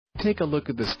Take a look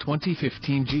at this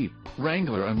 2015 Jeep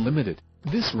Wrangler Unlimited.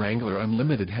 This Wrangler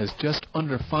Unlimited has just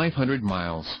under 500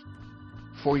 miles.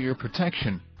 For your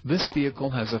protection, this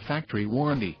vehicle has a factory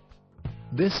warranty.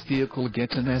 This vehicle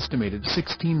gets an estimated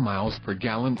 16 miles per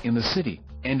gallon in the city,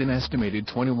 and an estimated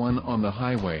 21 on the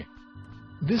highway.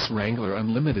 This Wrangler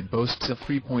Unlimited boasts a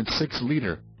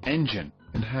 3.6-liter engine,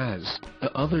 and has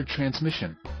a other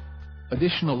transmission.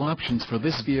 Additional options for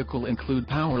this vehicle include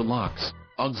power locks,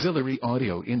 auxiliary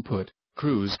audio input,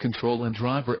 cruise control and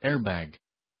driver airbag.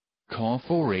 Call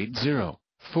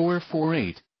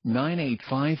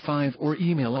 480-448-9855 or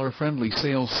email our friendly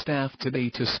sales staff today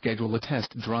to schedule a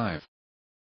test drive.